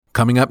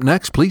Coming up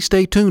next, please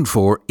stay tuned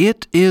for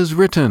It Is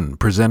Written,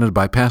 presented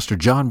by Pastor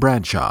John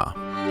Bradshaw.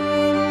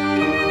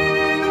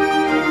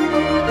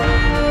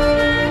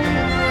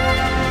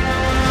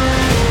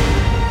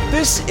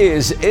 This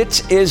is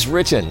It Is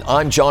Written.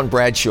 I'm John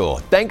Bradshaw.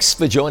 Thanks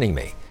for joining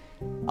me.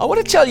 I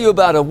want to tell you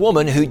about a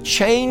woman who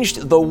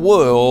changed the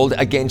world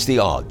against the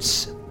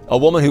odds. A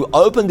woman who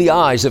opened the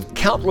eyes of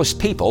countless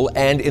people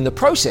and, in the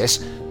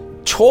process,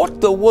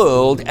 taught the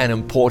world an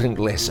important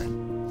lesson.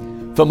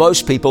 For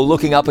most people,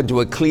 looking up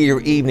into a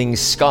clear evening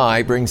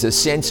sky brings a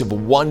sense of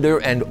wonder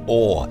and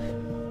awe,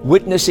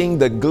 witnessing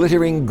the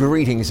glittering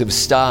greetings of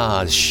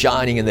stars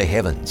shining in the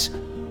heavens.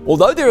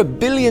 Although there are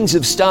billions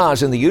of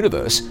stars in the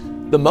universe,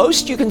 the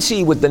most you can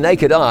see with the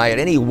naked eye at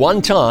any one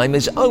time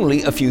is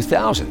only a few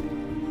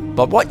thousand.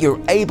 But what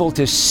you're able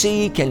to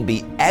see can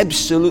be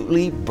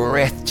absolutely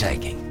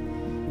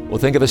breathtaking. Well,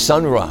 think of a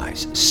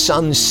sunrise,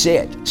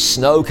 sunset,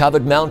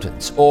 snow-covered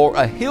mountains, or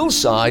a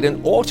hillside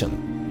in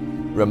autumn.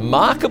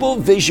 Remarkable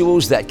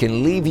visuals that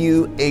can leave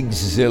you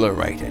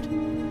exhilarated.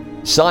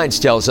 Science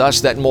tells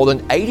us that more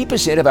than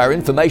 80% of our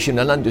information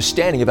and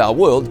understanding of our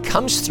world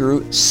comes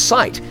through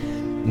sight,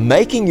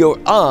 making your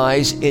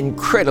eyes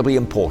incredibly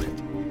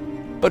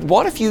important. But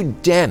what if you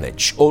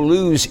damage or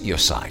lose your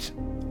sight?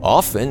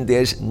 Often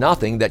there's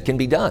nothing that can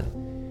be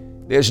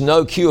done. There's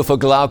no cure for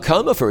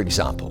glaucoma, for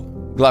example.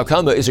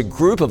 Glaucoma is a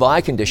group of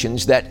eye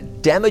conditions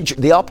that damage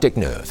the optic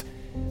nerve.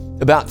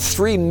 About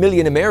 3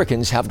 million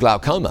Americans have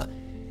glaucoma.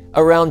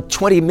 Around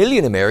 20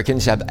 million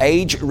Americans have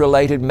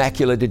age-related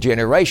macular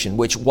degeneration,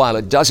 which, while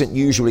it doesn't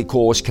usually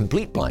cause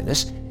complete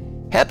blindness,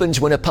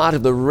 happens when a part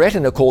of the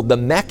retina called the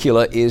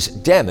macula is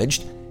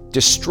damaged,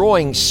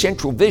 destroying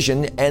central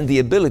vision and the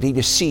ability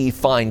to see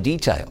fine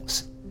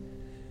details.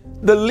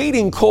 The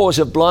leading cause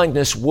of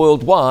blindness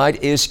worldwide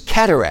is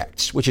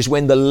cataracts, which is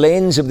when the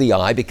lens of the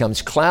eye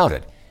becomes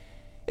clouded.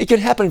 It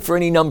can happen for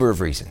any number of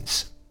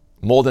reasons.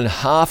 More than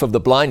half of the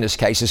blindness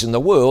cases in the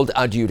world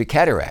are due to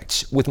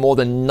cataracts, with more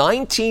than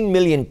 19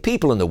 million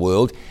people in the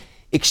world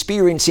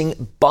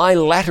experiencing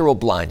bilateral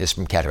blindness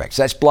from cataracts.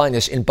 That's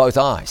blindness in both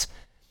eyes.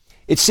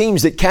 It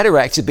seems that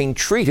cataracts have been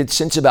treated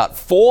since about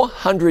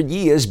 400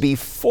 years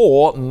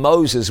before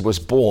Moses was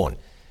born.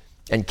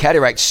 And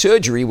cataract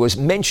surgery was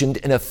mentioned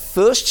in a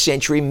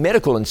first-century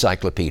medical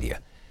encyclopedia.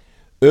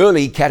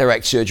 Early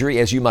cataract surgery,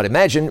 as you might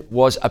imagine,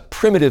 was a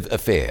primitive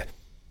affair.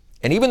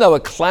 And even though a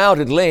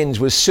clouded lens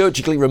was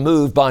surgically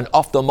removed by an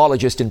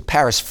ophthalmologist in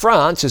Paris,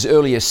 France, as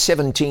early as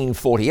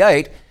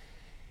 1748,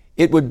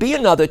 it would be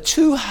another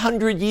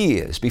 200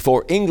 years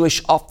before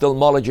English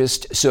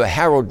ophthalmologist Sir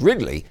Harold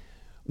Ridley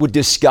would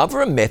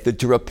discover a method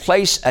to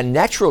replace a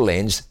natural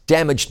lens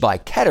damaged by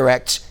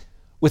cataracts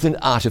with an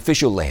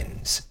artificial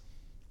lens.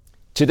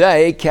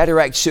 Today,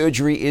 cataract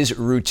surgery is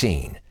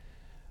routine.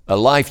 A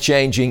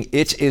life-changing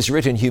It Is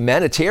Written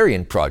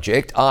humanitarian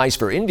project, Eyes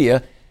for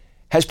India,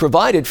 has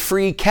provided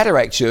free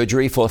cataract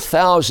surgery for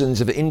thousands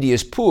of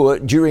India's poor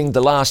during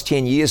the last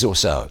 10 years or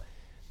so.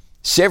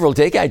 Several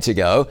decades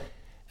ago,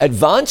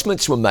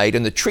 advancements were made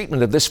in the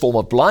treatment of this form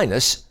of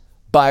blindness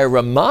by a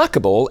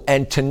remarkable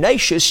and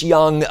tenacious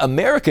young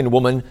American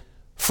woman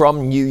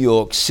from New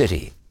York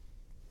City.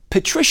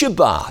 Patricia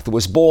Bath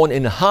was born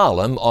in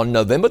Harlem on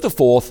November the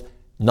 4th,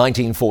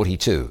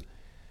 1942.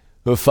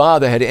 Her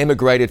father had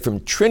emigrated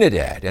from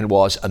Trinidad and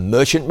was a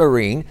merchant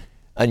marine,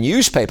 a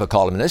newspaper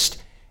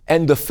columnist,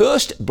 and the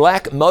first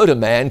black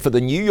motorman for the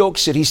New York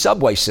City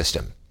subway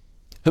system.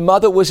 Her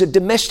mother was a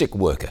domestic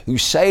worker who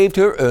saved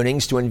her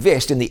earnings to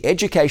invest in the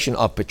education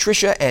of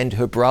Patricia and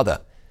her brother.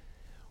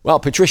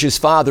 While Patricia's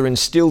father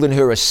instilled in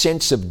her a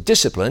sense of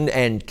discipline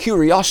and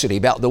curiosity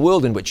about the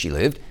world in which she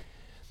lived,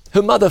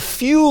 her mother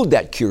fueled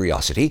that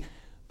curiosity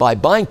by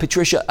buying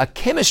Patricia a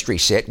chemistry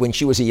set when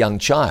she was a young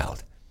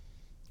child.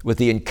 With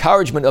the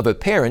encouragement of her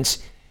parents,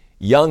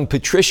 young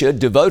Patricia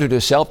devoted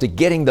herself to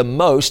getting the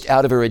most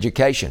out of her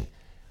education.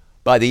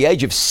 By the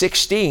age of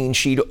 16,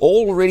 she'd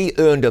already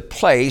earned a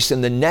place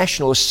in the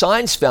National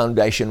Science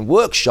Foundation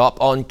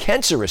workshop on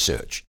cancer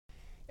research.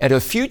 And her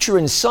future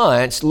in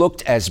science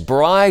looked as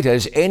bright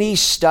as any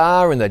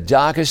star in the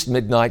darkest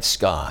midnight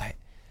sky.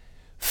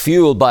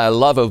 Fueled by a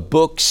love of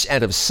books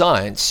and of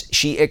science,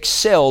 she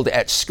excelled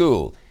at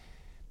school,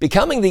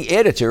 becoming the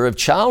editor of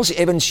Charles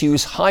Evans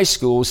Hughes High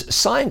School's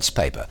science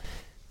paper,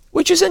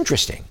 which is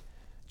interesting.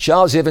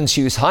 Charles Evans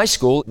Hughes High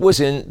School was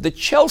in the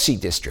Chelsea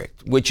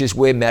district, which is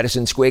where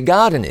Madison Square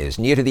Garden is,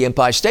 near to the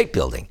Empire State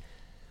Building.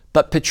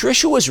 But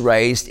Patricia was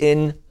raised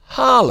in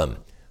Harlem,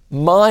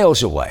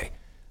 miles away.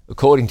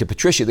 According to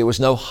Patricia, there was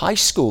no high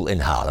school in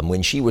Harlem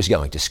when she was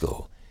going to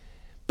school.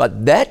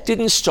 But that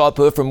didn't stop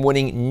her from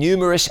winning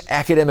numerous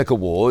academic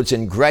awards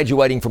and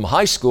graduating from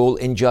high school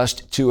in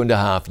just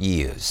 2.5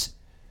 years.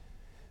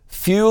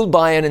 Fueled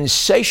by an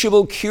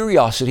insatiable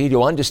curiosity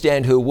to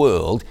understand her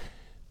world,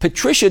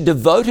 Patricia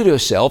devoted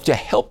herself to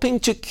helping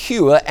to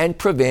cure and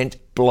prevent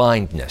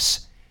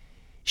blindness.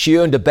 She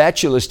earned a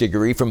bachelor's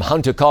degree from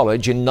Hunter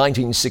College in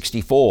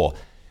 1964,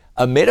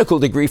 a medical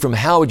degree from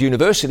Howard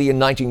University in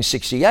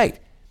 1968,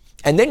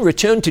 and then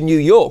returned to New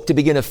York to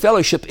begin a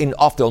fellowship in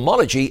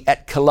ophthalmology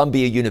at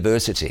Columbia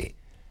University.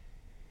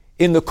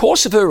 In the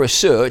course of her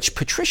research,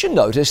 Patricia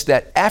noticed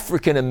that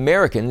African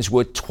Americans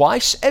were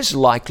twice as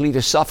likely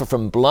to suffer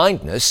from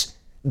blindness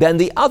than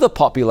the other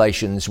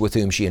populations with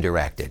whom she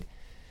interacted.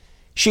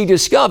 She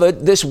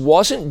discovered this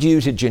wasn't due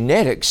to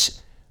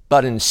genetics,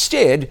 but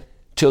instead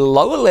to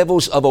lower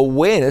levels of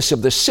awareness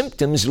of the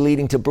symptoms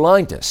leading to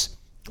blindness,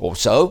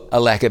 also a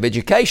lack of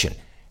education,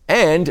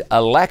 and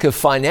a lack of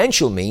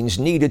financial means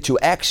needed to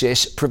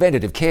access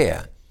preventative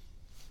care.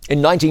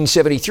 In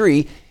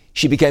 1973,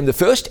 she became the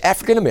first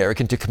African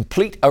American to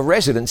complete a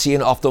residency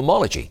in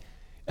ophthalmology,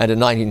 and in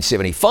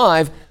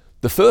 1975,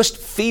 the first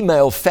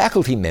female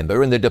faculty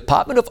member in the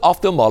Department of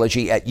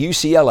Ophthalmology at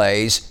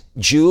UCLA's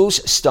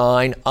Jules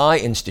Stein Eye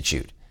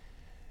Institute.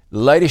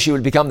 Later, she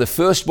would become the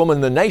first woman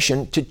in the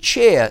nation to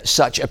chair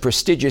such a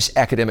prestigious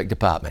academic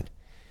department.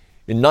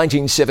 In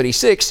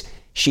 1976,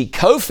 she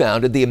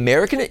co-founded the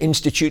American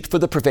Institute for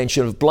the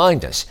Prevention of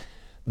Blindness,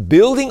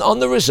 building on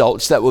the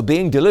results that were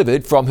being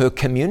delivered from her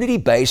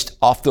community-based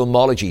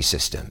ophthalmology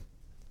system.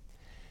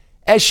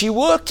 As she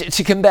worked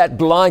to combat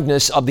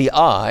blindness of the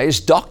eyes,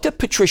 Dr.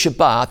 Patricia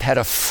Bath had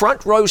a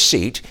front-row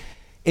seat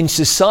in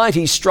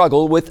society's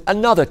struggle with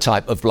another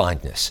type of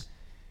blindness.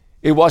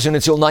 It wasn't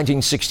until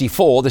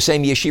 1964, the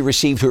same year she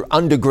received her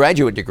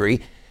undergraduate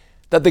degree,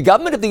 that the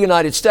government of the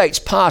United States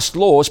passed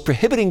laws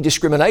prohibiting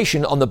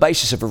discrimination on the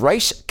basis of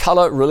race,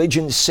 color,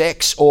 religion,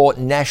 sex, or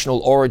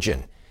national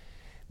origin.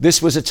 This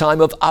was a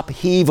time of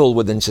upheaval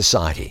within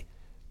society.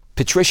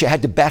 Patricia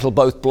had to battle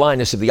both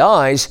blindness of the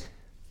eyes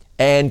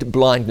and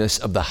blindness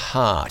of the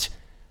heart.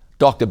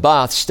 Dr.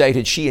 Bath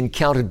stated she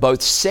encountered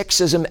both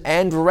sexism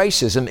and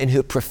racism in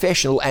her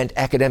professional and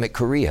academic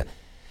career.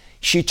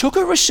 She took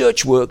her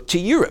research work to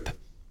Europe.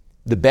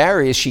 The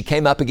barriers she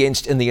came up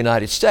against in the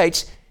United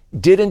States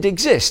didn't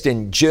exist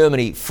in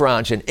Germany,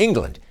 France, and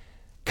England,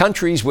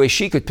 countries where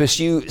she could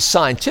pursue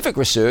scientific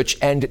research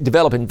and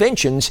develop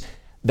inventions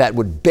that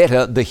would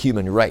better the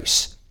human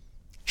race.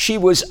 She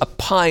was a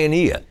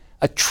pioneer,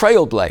 a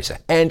trailblazer,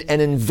 and an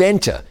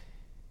inventor,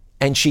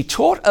 and she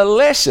taught a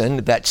lesson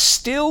that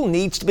still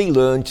needs to be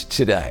learned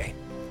today.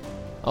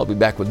 I'll be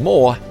back with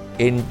more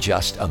in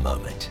just a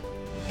moment.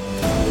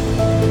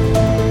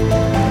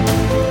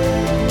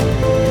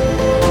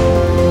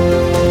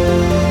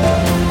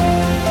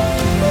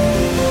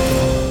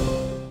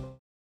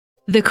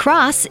 The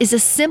cross is a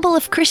symbol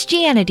of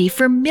Christianity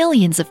for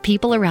millions of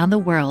people around the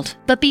world.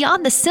 But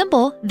beyond the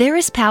symbol, there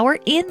is power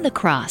in the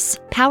cross.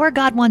 Power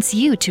God wants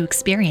you to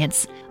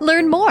experience.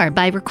 Learn more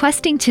by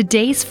requesting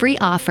today's free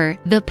offer,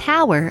 The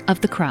Power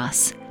of the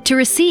Cross. To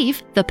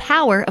receive The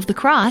Power of the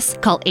Cross,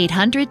 call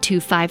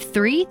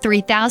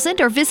 800-253-3000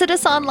 or visit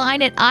us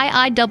online at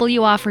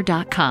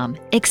iiwoffer.com.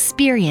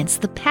 Experience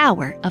the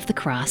power of the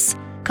cross.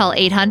 Call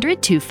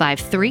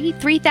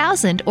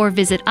 800-253-3000 or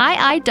visit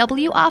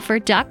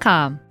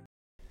iiwoffer.com.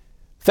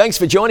 Thanks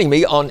for joining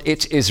me on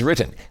It Is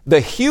Written.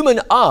 The human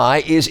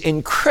eye is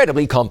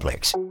incredibly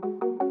complex.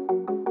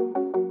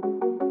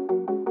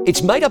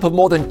 It's made up of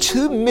more than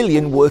 2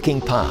 million working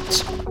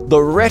parts.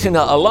 The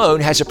retina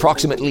alone has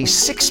approximately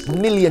 6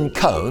 million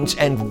cones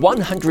and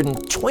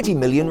 120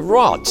 million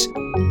rods.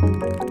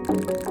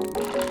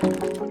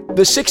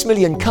 The 6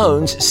 million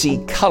cones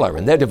see color,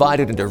 and they're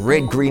divided into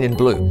red, green, and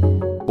blue,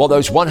 while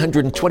those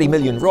 120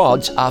 million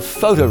rods are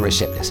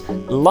photoreceptors,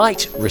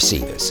 light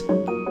receivers.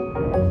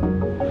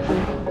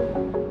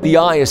 The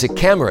eye is a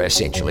camera,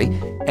 essentially,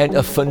 and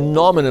a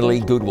phenomenally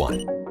good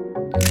one.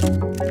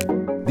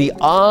 The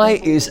eye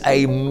is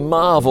a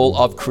marvel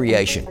of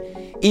creation.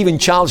 Even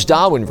Charles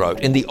Darwin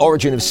wrote in The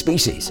Origin of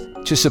Species,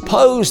 to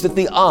suppose that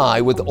the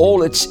eye, with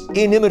all its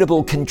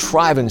inimitable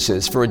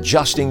contrivances for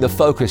adjusting the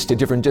focus to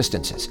different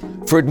distances,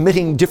 for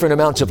admitting different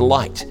amounts of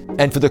light,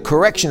 and for the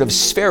correction of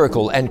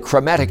spherical and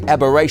chromatic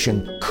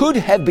aberration, could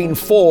have been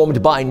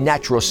formed by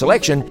natural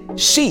selection,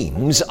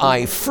 seems,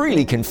 I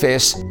freely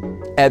confess,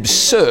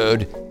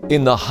 absurd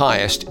in the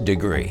highest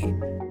degree.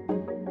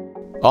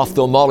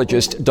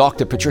 Ophthalmologist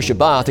Dr. Patricia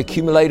Bath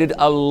accumulated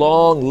a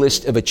long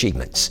list of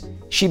achievements.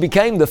 She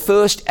became the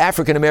first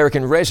African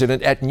American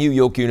resident at New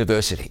York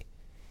University.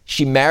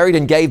 She married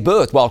and gave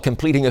birth while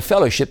completing a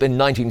fellowship in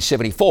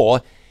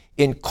 1974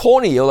 in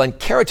corneal and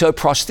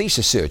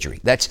keratoprosthesis surgery.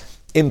 That's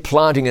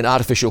implanting an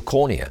artificial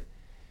cornea.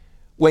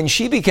 When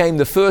she became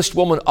the first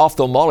woman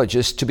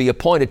ophthalmologist to be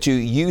appointed to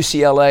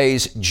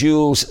UCLA's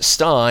Jules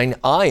Stein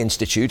Eye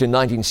Institute in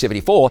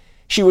 1974,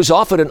 she was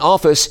offered an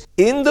office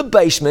in the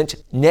basement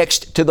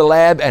next to the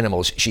lab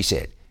animals, she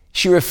said.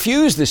 She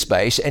refused the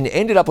space and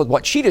ended up with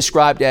what she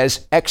described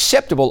as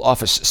acceptable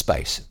office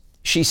space.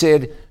 She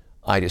said,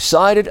 "I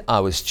decided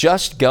I was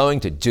just going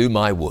to do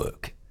my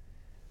work."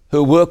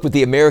 Her work with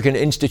the American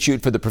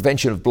Institute for the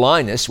Prevention of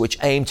Blindness, which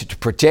aimed to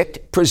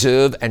protect,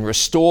 preserve, and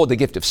restore the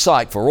gift of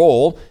sight for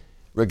all,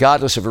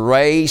 regardless of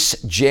race,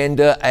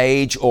 gender,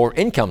 age, or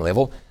income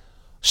level,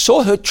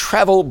 saw her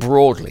travel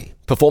broadly,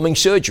 performing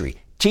surgery,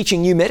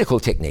 teaching new medical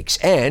techniques,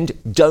 and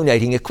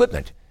donating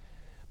equipment.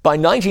 By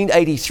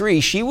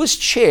 1983, she was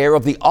chair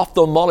of the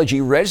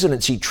ophthalmology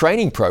residency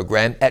training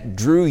program at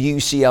Drew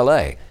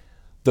UCLA,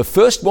 the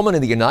first woman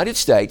in the United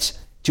States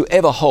to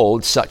ever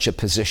hold such a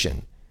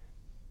position.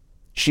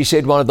 She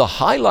said one of the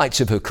highlights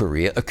of her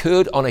career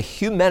occurred on a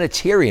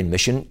humanitarian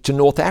mission to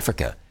North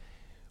Africa,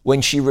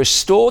 when she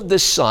restored the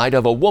sight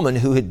of a woman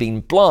who had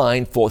been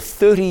blind for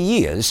 30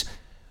 years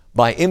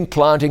by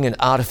implanting an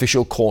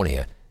artificial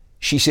cornea.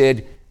 She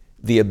said,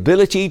 "The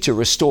ability to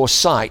restore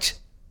sight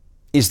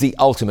is the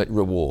ultimate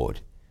reward."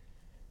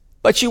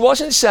 But she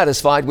wasn't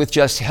satisfied with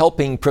just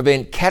helping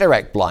prevent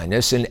cataract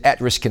blindness in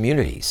at-risk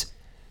communities.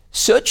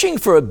 Searching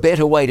for a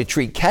better way to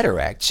treat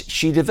cataracts,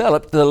 she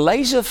developed the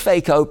laser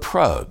phaco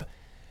probe,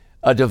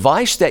 a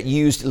device that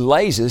used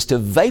lasers to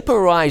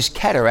vaporize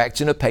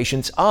cataracts in a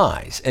patient's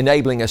eyes,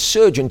 enabling a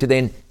surgeon to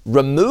then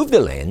remove the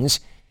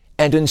lens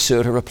and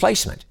insert a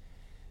replacement.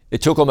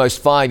 It took almost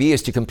 5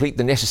 years to complete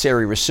the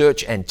necessary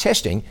research and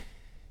testing,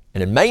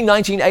 and in May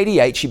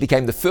 1988, she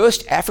became the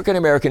first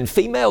African-American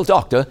female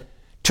doctor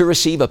to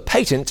receive a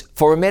patent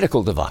for a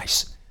medical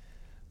device.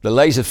 The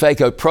laser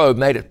phaco probe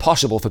made it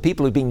possible for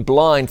people who'd been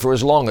blind for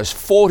as long as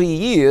 40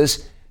 years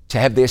to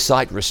have their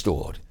sight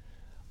restored.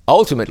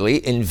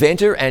 Ultimately,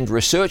 inventor and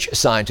research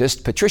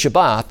scientist Patricia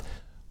Bath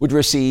would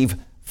receive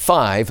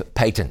 5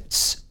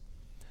 patents.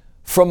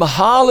 From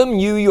Harlem,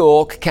 New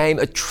York, came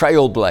a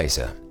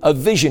trailblazer, a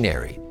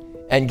visionary,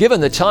 and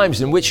given the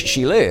times in which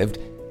she lived,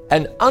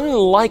 an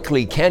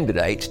unlikely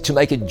candidate to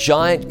make a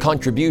giant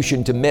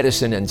contribution to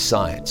medicine and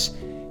science.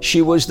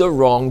 She was the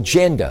wrong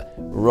gender,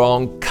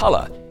 wrong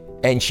color,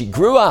 and she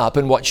grew up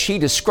in what she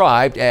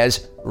described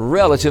as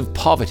relative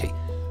poverty.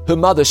 Her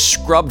mother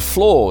scrubbed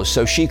floors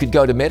so she could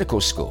go to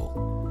medical school.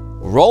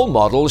 Role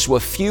models were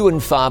few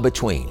and far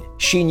between.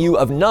 She knew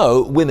of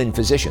no women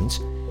physicians.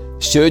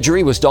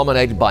 Surgery was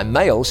dominated by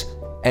males,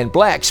 and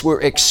blacks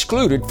were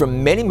excluded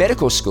from many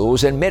medical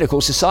schools and medical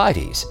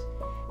societies.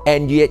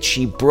 And yet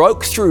she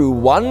broke through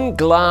one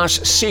glass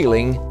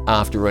ceiling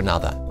after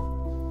another.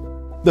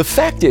 The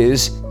fact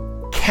is,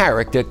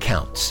 character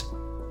counts.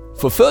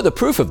 For further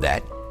proof of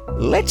that,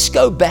 let's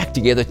go back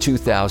together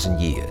 2,000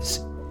 years.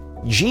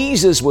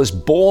 Jesus was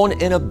born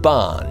in a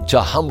barn to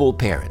humble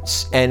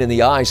parents, and in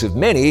the eyes of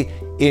many,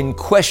 in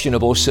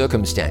questionable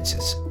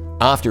circumstances.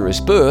 After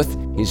his birth,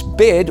 his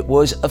bed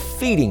was a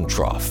feeding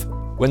trough.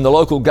 When the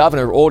local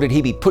governor ordered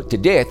he be put to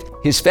death,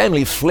 his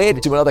family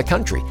fled to another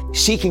country,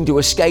 seeking to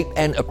escape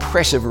an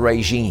oppressive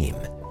regime.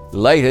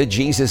 Later,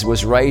 Jesus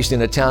was raised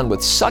in a town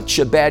with such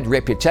a bad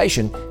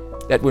reputation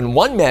that when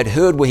one man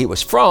heard where he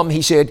was from,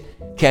 he said,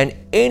 "Can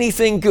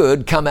anything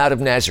good come out of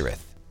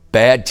Nazareth?"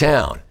 Bad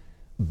town,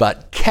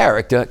 but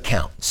character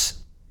counts.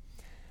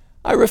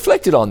 I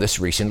reflected on this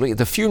recently at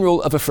the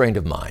funeral of a friend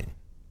of mine.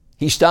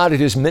 He started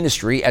his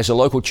ministry as a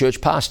local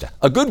church pastor,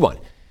 a good one.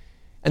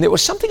 And there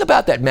was something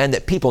about that man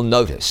that people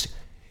noticed.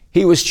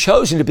 He was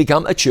chosen to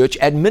become a church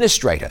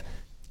administrator,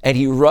 and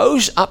he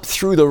rose up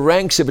through the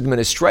ranks of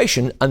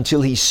administration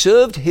until he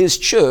served his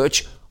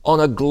church on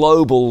a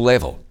global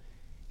level.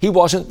 He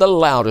wasn't the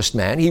loudest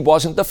man, he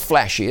wasn't the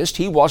flashiest,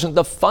 he wasn't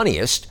the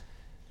funniest,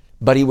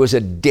 but he was a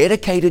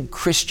dedicated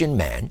Christian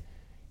man,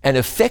 an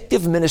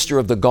effective minister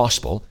of the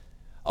gospel,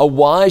 a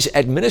wise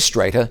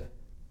administrator,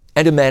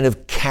 and a man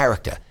of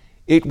character.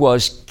 It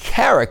was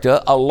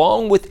character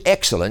along with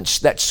excellence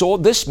that saw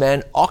this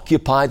man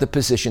occupy the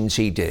positions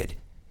he did.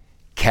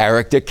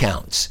 Character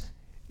counts.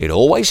 It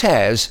always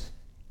has,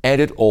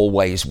 and it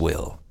always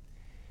will.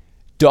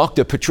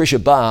 Dr. Patricia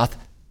Bath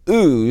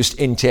oozed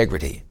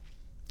integrity.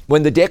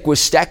 When the deck was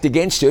stacked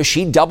against her,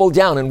 she doubled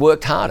down and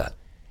worked harder.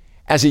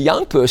 As a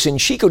young person,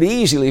 she could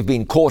easily have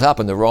been caught up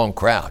in the wrong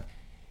crowd.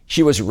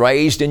 She was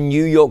raised in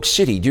New York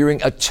City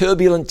during a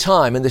turbulent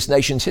time in this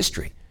nation's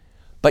history.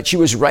 But she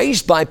was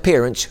raised by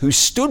parents who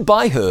stood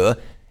by her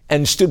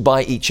and stood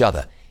by each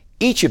other,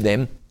 each of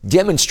them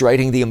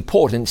demonstrating the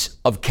importance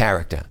of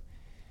character.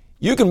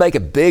 You can make a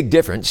big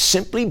difference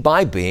simply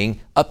by being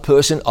a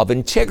person of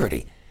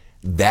integrity.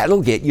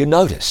 That'll get you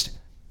noticed.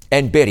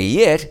 And better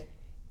yet,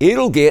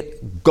 it'll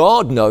get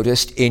God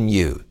noticed in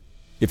you.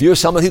 If you're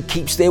someone who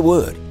keeps their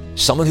word,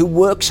 someone who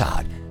works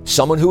hard,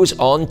 someone who is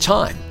on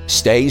time,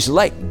 stays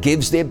late,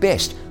 gives their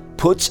best,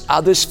 puts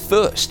others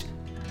first,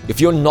 if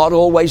you're not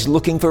always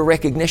looking for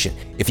recognition,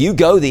 if you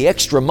go the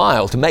extra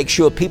mile to make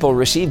sure people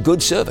receive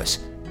good service,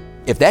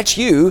 if that's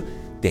you,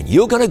 then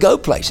you're going to go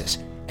places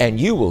and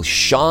you will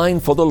shine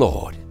for the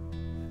Lord.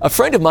 A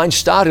friend of mine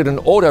started an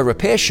auto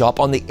repair shop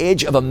on the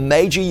edge of a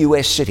major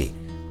U.S. city.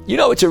 You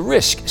know, it's a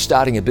risk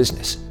starting a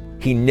business.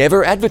 He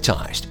never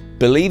advertised,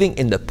 believing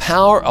in the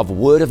power of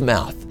word of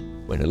mouth.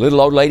 When a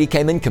little old lady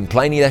came in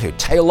complaining that her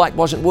tail light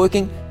wasn't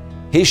working,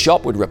 his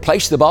shop would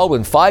replace the bulb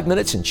in 5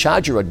 minutes and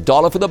charge her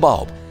 $1 for the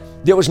bulb.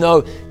 There was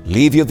no,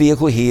 leave your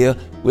vehicle here,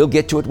 we'll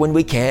get to it when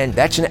we can,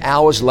 that's an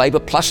hour's labor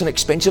plus an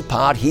expensive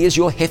part, here's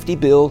your hefty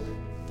bill.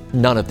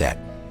 None of that.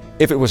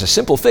 If it was a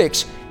simple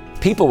fix,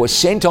 people were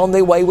sent on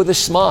their way with a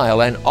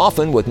smile and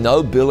often with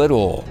no bill at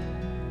all.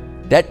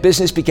 That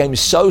business became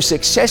so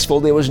successful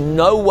there was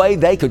no way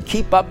they could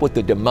keep up with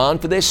the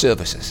demand for their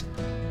services.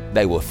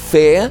 They were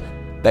fair,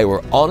 they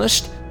were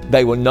honest,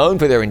 they were known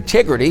for their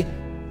integrity,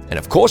 and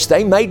of course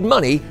they made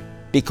money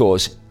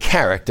because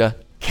character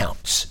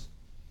counts.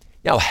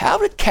 Now, how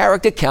did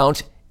character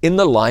count in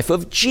the life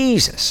of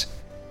Jesus?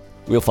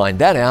 We'll find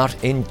that out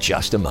in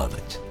just a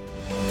moment.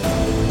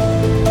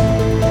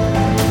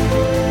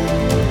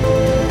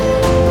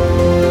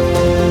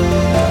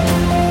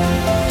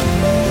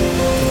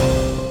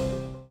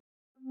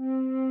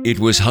 It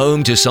was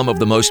home to some of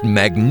the most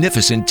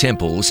magnificent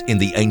temples in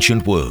the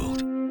ancient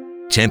world.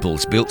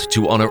 Temples built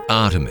to honor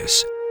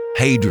Artemis,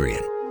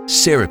 Hadrian,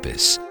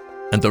 Serapis,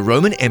 and the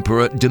Roman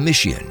Emperor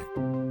Domitian.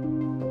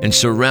 And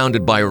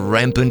surrounded by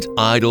rampant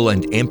idol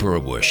and emperor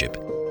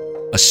worship,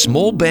 a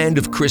small band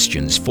of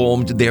Christians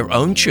formed their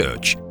own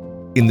church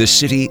in the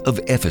city of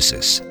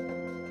Ephesus.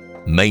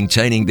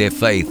 Maintaining their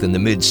faith in the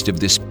midst of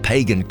this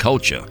pagan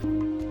culture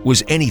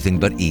was anything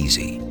but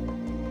easy.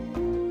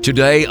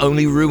 Today,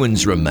 only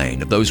ruins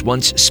remain of those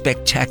once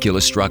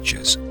spectacular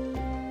structures.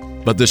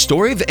 But the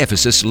story of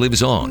Ephesus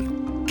lives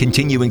on,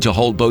 continuing to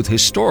hold both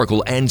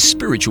historical and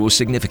spiritual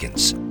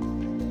significance.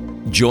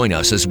 Join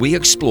us as we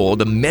explore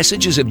the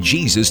messages of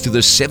Jesus to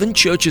the 7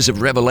 churches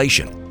of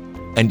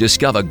Revelation and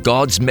discover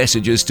God's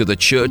messages to the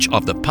church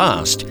of the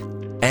past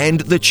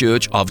and the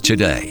church of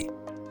today.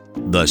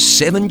 The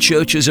 7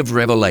 churches of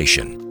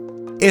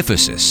Revelation,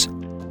 Ephesus,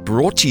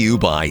 brought to you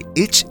by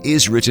It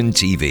Is Written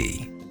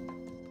TV.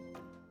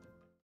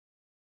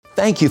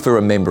 Thank you for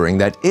remembering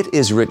that It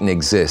Is Written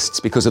exists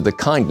because of the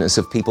kindness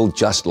of people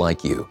just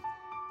like you.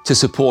 To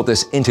support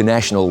this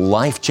international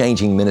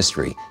life-changing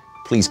ministry,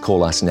 please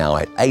call us now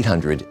at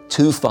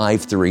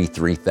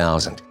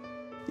 800-253-3000.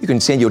 You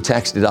can send your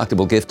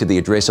tax-deductible gift to the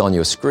address on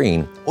your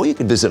screen, or you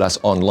can visit us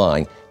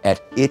online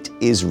at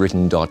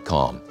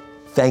itiswritten.com.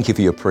 Thank you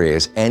for your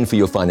prayers and for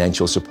your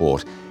financial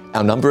support.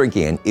 Our number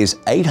again is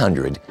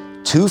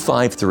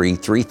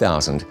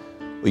 800-253-3000,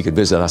 or you can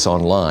visit us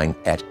online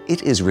at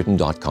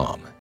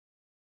itiswritten.com.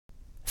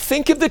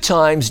 Think of the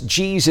times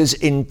Jesus'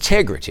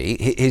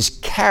 integrity, his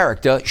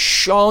character,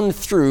 shone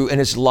through in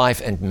his life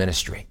and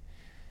ministry.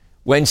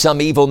 When some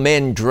evil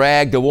men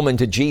dragged a woman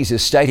to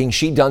Jesus stating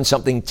she'd done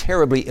something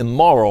terribly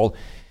immoral,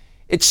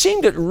 it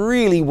seemed it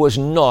really was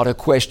not a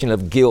question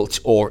of guilt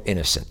or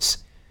innocence.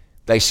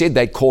 They said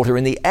they'd caught her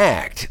in the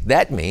act.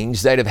 That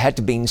means they'd have had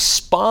to been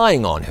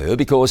spying on her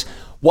because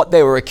what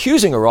they were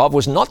accusing her of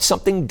was not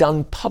something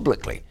done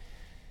publicly.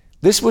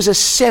 This was a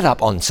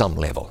setup on some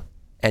level,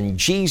 and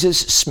Jesus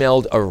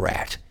smelled a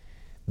rat.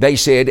 They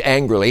said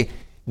angrily,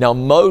 "Now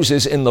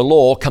Moses in the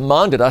law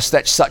commanded us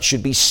that such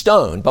should be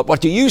stoned, but what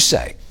do you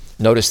say?"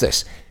 Notice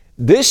this.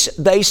 This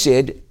they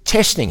said,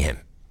 testing him,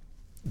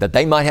 that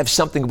they might have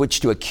something which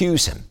to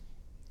accuse him.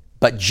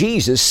 But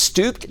Jesus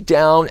stooped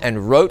down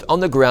and wrote on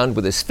the ground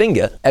with his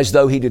finger as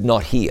though he did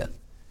not hear.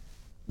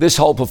 This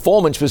whole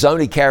performance was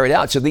only carried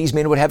out so these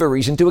men would have a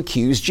reason to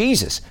accuse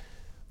Jesus.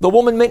 The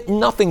woman meant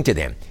nothing to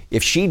them.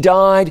 If she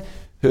died,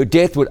 her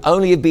death would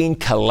only have been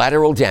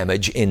collateral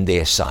damage in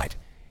their sight.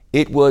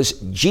 It was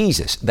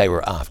Jesus they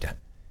were after.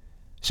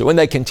 So when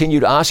they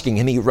continued asking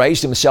him, he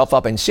raised himself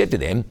up and said to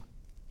them,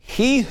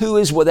 "He who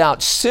is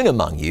without sin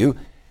among you,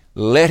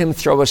 let him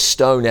throw a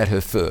stone at her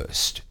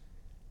first."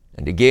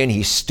 And again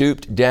he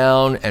stooped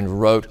down and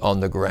wrote on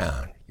the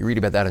ground. You read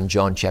about that in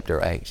John chapter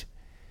 8.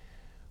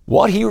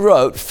 What he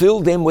wrote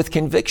filled them with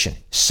conviction,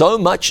 so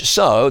much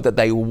so that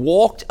they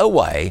walked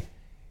away,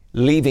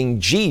 leaving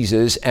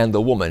Jesus and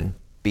the woman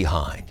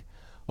behind.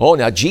 Oh,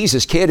 now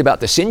Jesus cared about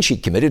the sin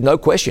she'd committed, no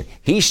question.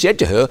 He said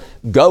to her,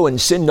 "Go and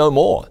sin no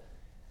more."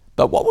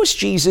 But what was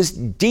Jesus'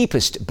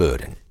 deepest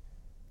burden?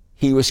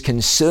 He was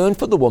concerned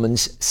for the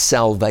woman's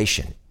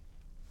salvation.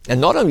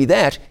 And not only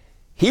that,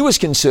 he was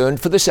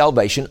concerned for the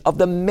salvation of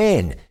the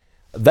men.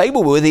 They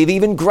were worthy of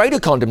even greater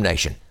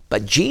condemnation.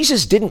 But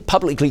Jesus didn't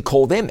publicly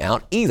call them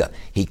out either.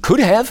 He could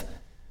have,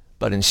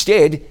 but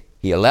instead,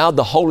 he allowed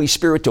the Holy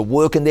Spirit to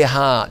work in their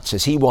hearts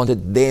as he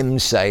wanted them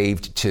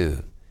saved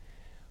too.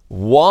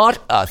 What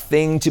a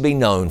thing to be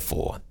known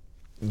for.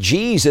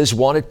 Jesus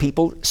wanted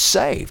people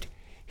saved.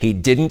 He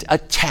didn't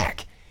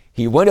attack.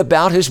 He went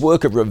about his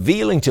work of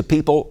revealing to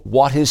people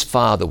what his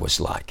Father was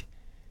like.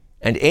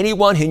 And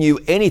anyone who knew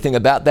anything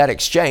about that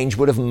exchange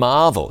would have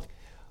marveled.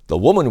 The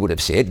woman would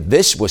have said,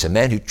 "This was a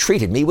man who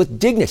treated me with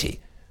dignity."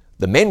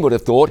 The men would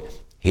have thought,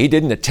 "He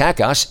didn't attack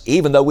us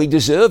even though we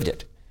deserved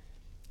it."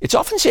 It's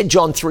often said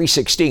John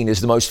 3:16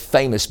 is the most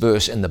famous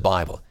verse in the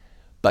Bible.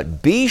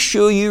 But be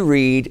sure you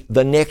read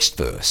the next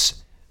verse,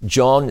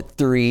 John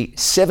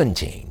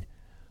 3:17.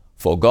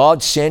 "For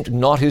God sent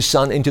not his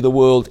Son into the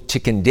world to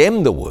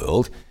condemn the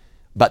world,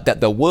 but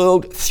that the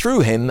world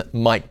through him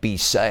might be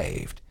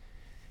saved."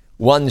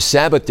 One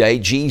Sabbath day,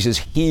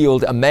 Jesus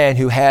healed a man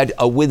who had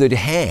a withered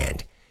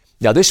hand.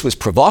 Now, this was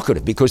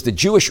provocative because the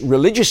Jewish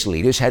religious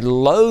leaders had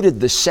loaded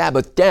the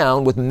Sabbath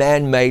down with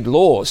man-made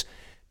laws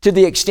to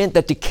the extent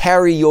that to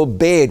carry your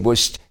bed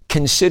was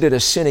considered a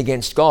sin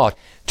against God.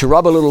 To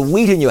rub a little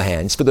wheat in your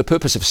hands for the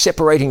purpose of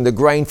separating the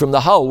grain from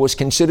the hull was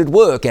considered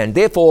work and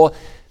therefore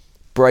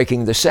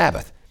breaking the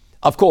Sabbath.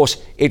 Of course,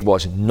 it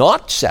was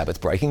not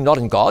Sabbath breaking, not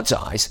in God's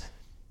eyes,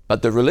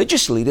 but the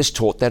religious leaders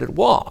taught that it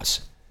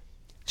was.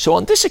 So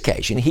on this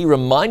occasion, he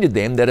reminded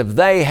them that if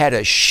they had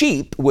a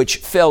sheep which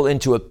fell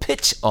into a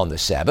pit on the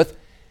Sabbath,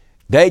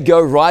 they'd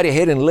go right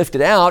ahead and lift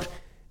it out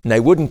And they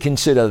wouldn't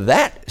consider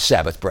that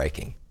Sabbath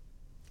breaking.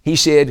 He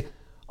said,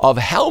 "Of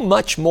how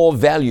much more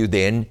value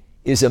then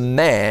is a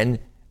man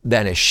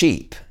than a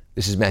sheep?"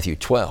 This is Matthew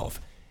 12.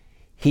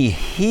 He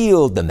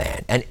healed the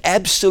man, an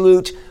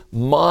absolute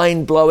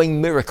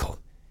mind-blowing miracle.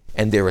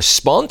 And their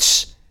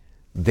response?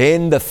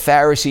 Then the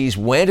Pharisees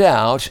went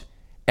out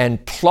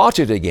and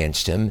plotted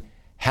against him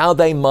how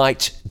they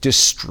might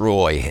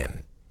destroy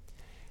him.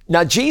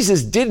 Now,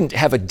 Jesus didn't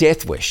have a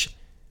death wish,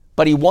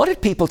 but he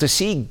wanted people to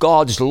see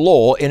God's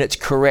law in its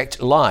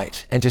correct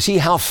light and to see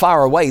how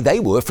far away they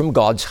were from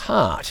God's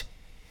heart.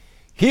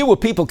 Here were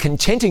people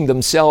contenting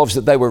themselves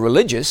that they were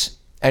religious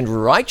and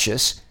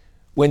righteous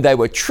when they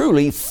were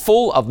truly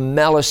full of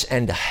malice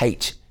and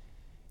hate.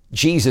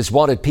 Jesus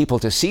wanted people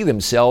to see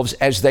themselves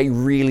as they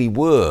really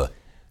were,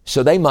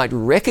 so they might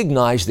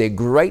recognize their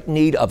great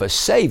need of a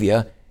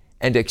Savior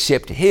and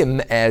accept Him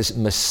as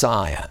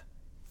Messiah.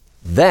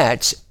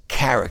 That's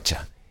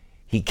character.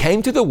 He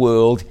came to the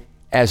world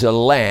as a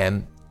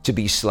lamb to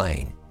be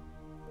slain.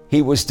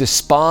 He was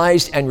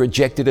despised and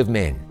rejected of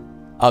men,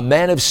 a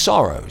man of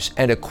sorrows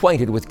and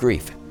acquainted with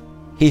grief.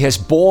 He has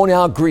borne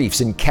our griefs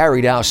and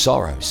carried our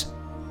sorrows.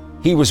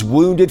 He was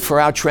wounded for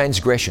our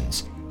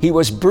transgressions. He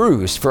was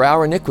bruised for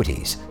our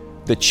iniquities.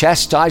 The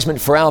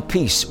chastisement for our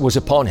peace was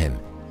upon him,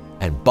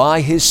 and by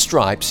his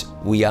stripes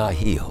we are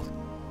healed.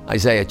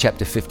 Isaiah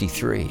chapter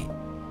 53.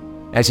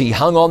 As he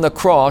hung on the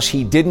cross,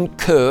 he didn't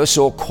curse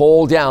or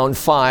call down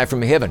fire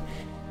from heaven.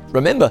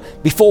 Remember,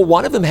 before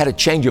one of them had a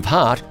change of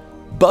heart,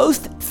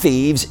 both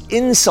thieves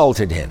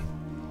insulted him.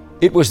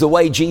 It was the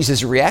way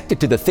Jesus reacted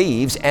to the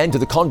thieves and to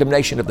the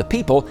condemnation of the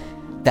people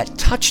that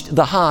touched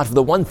the heart of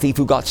the one thief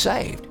who got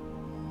saved.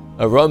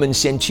 A Roman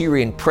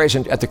centurion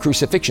present at the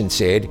crucifixion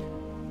said,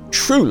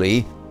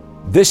 "Truly,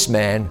 this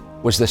man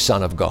was the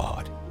Son of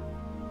God."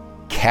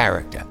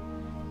 Character.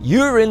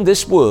 You're in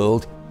this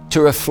world to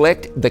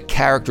reflect the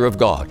character of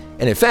God.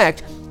 And in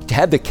fact, to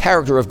have the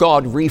character of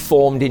God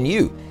reformed in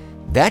you.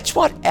 That's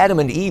what Adam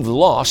and Eve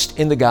lost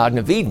in the Garden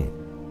of Eden.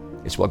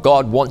 It's what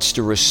God wants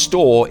to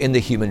restore in the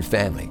human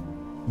family.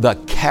 The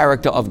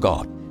character of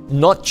God.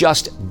 Not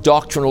just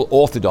doctrinal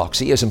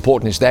orthodoxy, as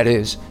important as that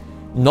is.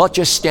 Not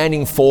just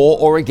standing for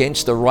or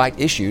against the right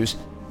issues.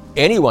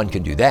 Anyone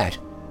can do that.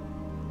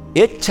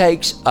 It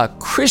takes a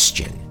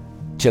Christian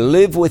to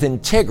live with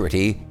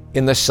integrity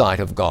in the sight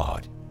of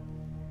God.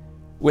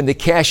 When the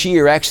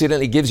cashier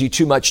accidentally gives you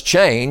too much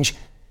change,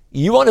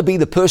 you want to be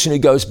the person who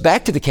goes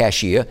back to the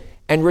cashier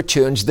and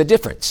returns the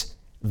difference.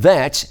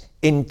 That's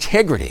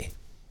integrity.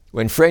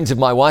 When friends of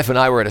my wife and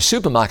I were at a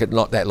supermarket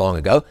not that long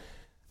ago,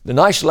 the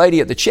nice lady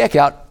at the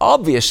checkout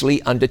obviously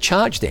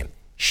undercharged them.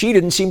 She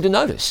didn't seem to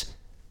notice.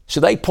 So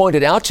they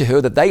pointed out to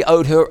her that they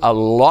owed her a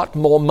lot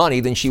more money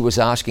than she was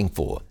asking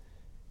for.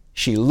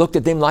 She looked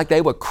at them like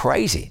they were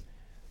crazy,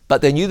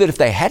 but they knew that if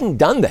they hadn't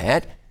done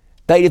that,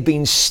 they'd have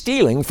been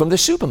stealing from the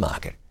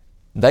supermarket.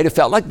 They'd have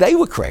felt like they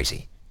were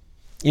crazy.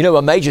 You know,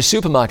 a major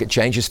supermarket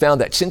chain has found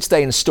that since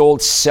they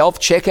installed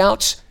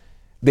self-checkouts,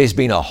 there's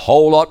been a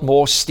whole lot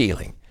more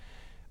stealing.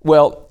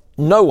 Well,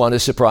 no one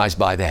is surprised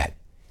by that.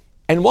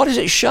 And what does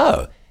it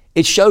show?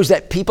 It shows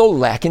that people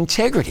lack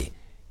integrity.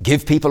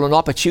 Give people an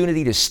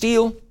opportunity to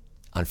steal.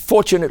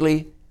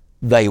 Unfortunately,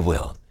 they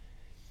will.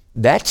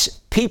 That's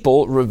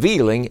people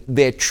revealing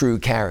their true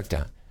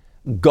character.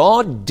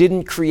 God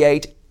didn't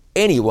create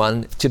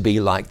anyone to be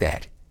like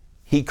that.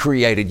 He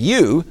created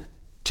you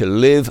to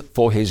live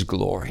for His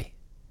glory.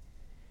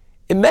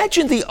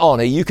 Imagine the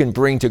honor you can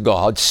bring to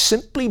God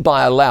simply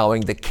by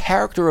allowing the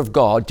character of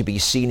God to be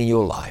seen in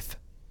your life.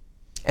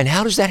 And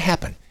how does that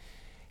happen?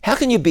 How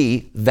can you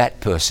be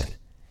that person?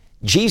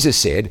 Jesus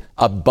said,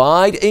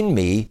 "Abide in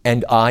me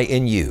and I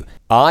in you.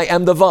 I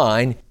am the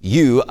vine,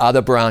 you are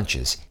the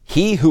branches.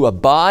 He who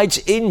abides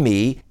in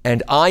me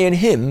and I in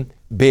him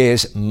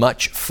bears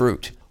much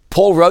fruit."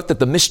 Paul wrote that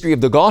the mystery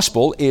of the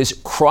gospel is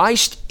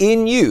Christ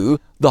in you,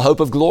 the hope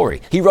of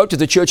glory. He wrote to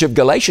the church of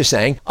Galatia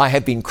saying, "I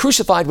have been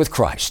crucified with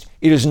Christ.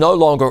 It is no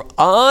longer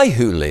I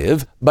who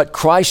live, but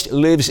Christ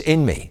lives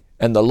in me.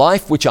 And the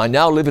life which I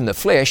now live in the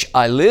flesh,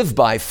 I live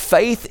by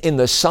faith in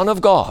the Son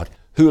of God,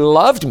 who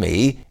loved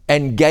me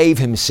and gave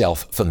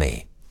himself for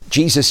me."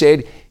 Jesus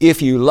said,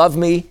 "If you love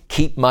me,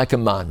 keep my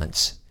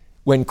commandments."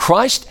 When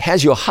Christ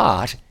has your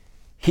heart,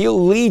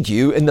 He'll lead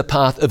you in the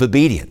path of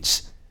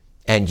obedience,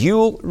 and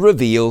you'll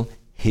reveal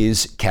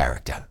His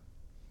character.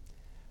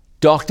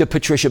 Dr.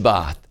 Patricia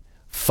Bath,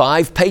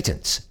 5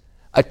 patents,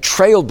 a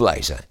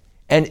trailblazer,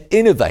 an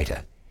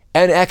innovator,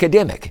 an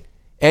academic,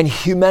 an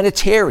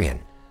humanitarian,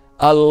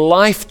 a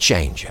life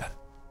changer,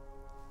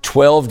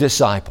 12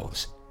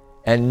 disciples,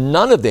 and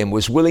none of them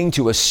was willing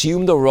to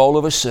assume the role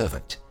of a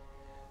servant.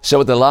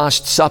 So at the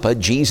Last Supper,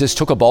 Jesus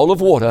took a bowl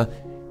of water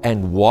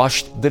and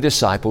washed the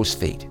disciples'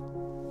 feet.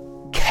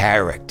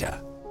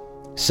 Character.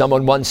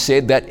 Someone once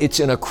said that it's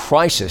in a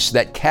crisis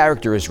that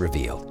character is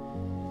revealed.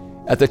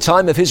 At the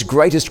time of His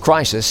greatest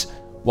crisis,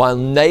 while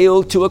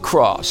nailed to a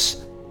cross,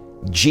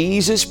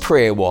 Jesus'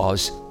 prayer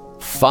was,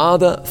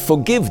 "Father,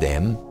 forgive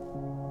them,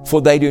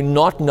 for they do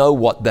not know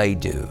what they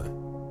do."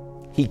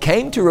 He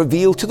came to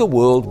reveal to the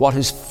world what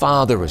his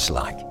Father is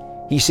like.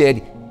 He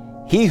said,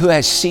 "He who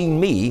has seen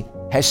me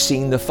has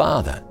seen the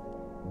Father."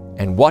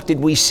 And what did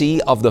we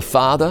see of the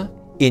Father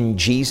in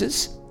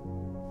Jesus?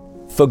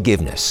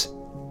 Forgiveness,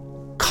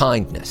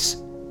 kindness,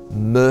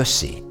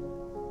 mercy,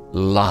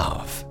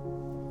 love.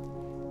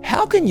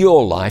 How can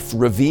your life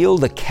reveal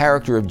the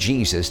character of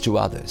Jesus to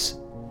others?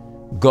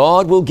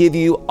 God will give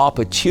you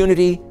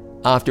opportunity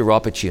after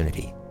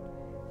opportunity.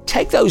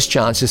 Take those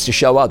chances to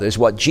show others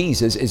what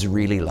Jesus is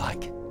really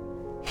like.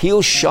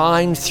 He'll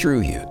shine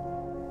through you,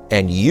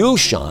 and you'll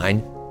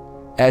shine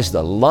as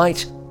the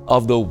light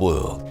of the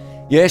world.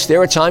 Yes,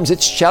 there are times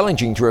it's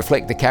challenging to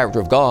reflect the character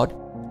of God.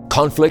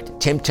 Conflict,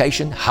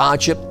 temptation,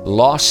 hardship,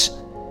 loss.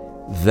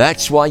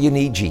 That's why you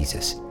need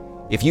Jesus.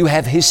 If you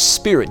have His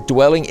Spirit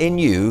dwelling in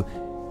you,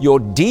 your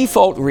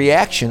default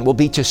reaction will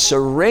be to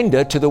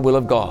surrender to the will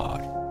of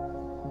God.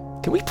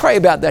 Can we pray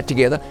about that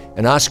together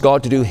and ask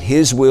God to do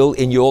His will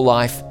in your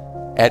life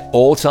at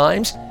all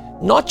times?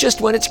 Not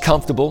just when it's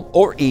comfortable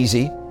or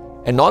easy,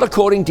 and not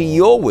according to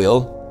your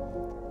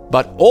will,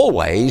 but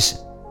always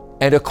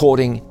and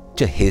according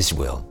to His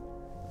will.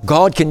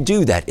 God can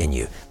do that in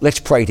you. Let's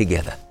pray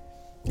together.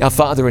 Our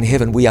Father in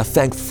heaven, we are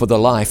thankful for the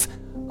life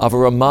of a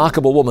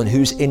remarkable woman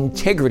whose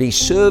integrity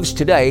serves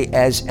today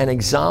as an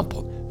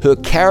example. Her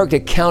character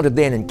counted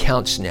then and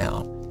counts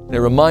now. And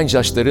it reminds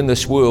us that in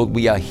this world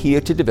we are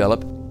here to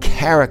develop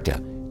character,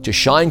 to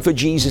shine for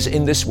Jesus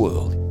in this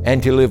world,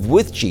 and to live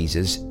with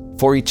Jesus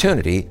for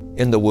eternity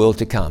in the world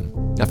to come.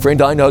 Now,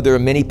 friend, I know there are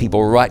many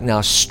people right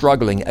now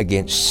struggling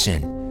against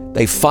sin.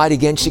 They fight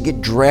against it,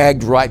 get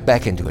dragged right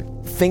back into it,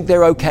 think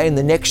they're okay, and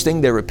the next thing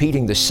they're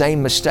repeating the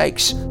same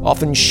mistakes,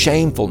 often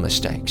shameful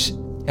mistakes.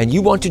 And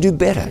you want to do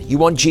better. You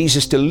want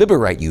Jesus to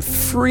liberate you,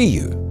 free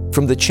you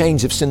from the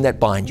chains of sin that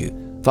bind you.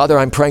 Father,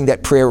 I'm praying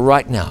that prayer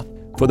right now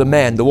for the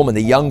man, the woman,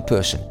 the young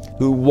person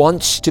who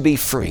wants to be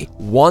free,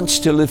 wants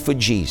to live for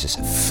Jesus.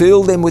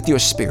 Fill them with your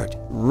Spirit.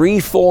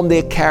 Reform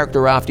their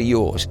character after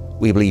yours.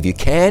 We believe you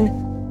can.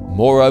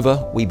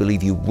 Moreover, we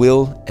believe you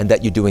will, and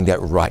that you're doing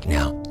that right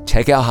now.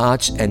 Take our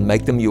hearts and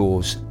make them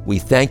yours. We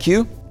thank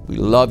you. We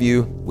love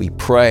you. We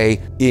pray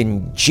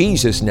in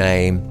Jesus'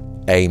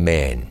 name.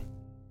 Amen.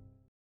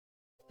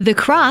 The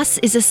cross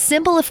is a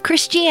symbol of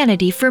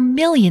Christianity for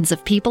millions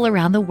of people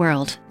around the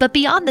world. But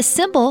beyond the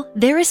symbol,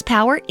 there is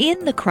power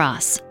in the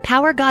cross.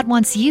 Power God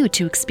wants you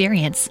to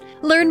experience.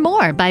 Learn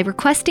more by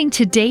requesting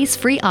today's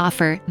free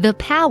offer, The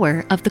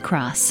Power of the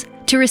Cross.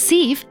 To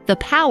receive The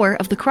Power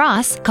of the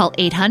Cross, call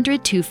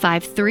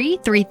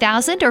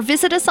 800-253-3000 or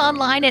visit us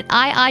online at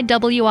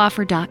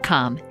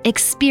iiwoffer.com.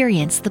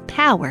 Experience the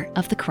power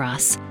of the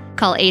cross.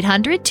 Call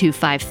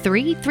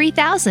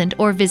 800-253-3000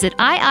 or visit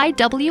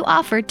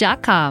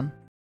iiwoffer.com.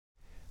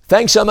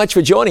 Thanks so much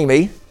for joining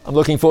me. I'm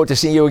looking forward to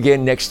seeing you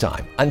again next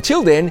time.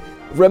 Until then,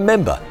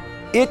 remember,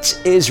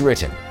 it is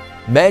written,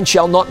 man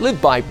shall not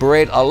live by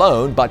bread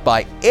alone, but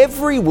by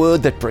every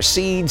word that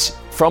proceeds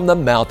from the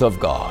mouth of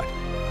God.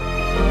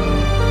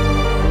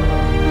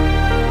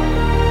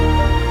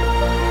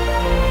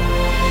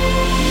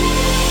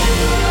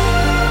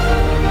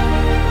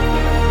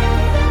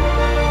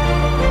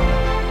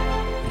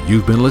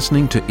 You've been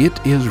listening to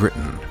It Is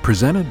Written,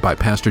 presented by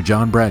Pastor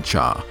John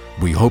Bradshaw.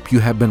 We hope you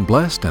have been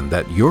blessed and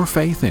that your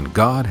faith in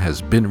God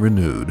has been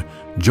renewed.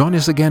 Join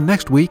us again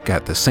next week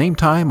at the same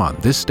time on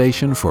this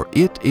station for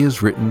It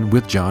Is Written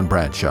with John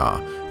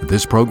Bradshaw.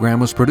 This program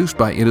was produced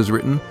by It Is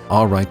Written,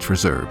 all rights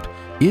reserved.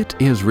 It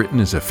Is Written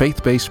is a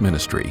faith-based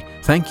ministry.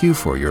 Thank you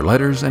for your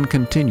letters and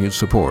continued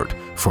support.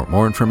 For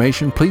more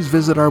information, please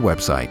visit our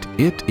website,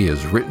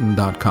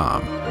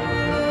 itiswritten.com.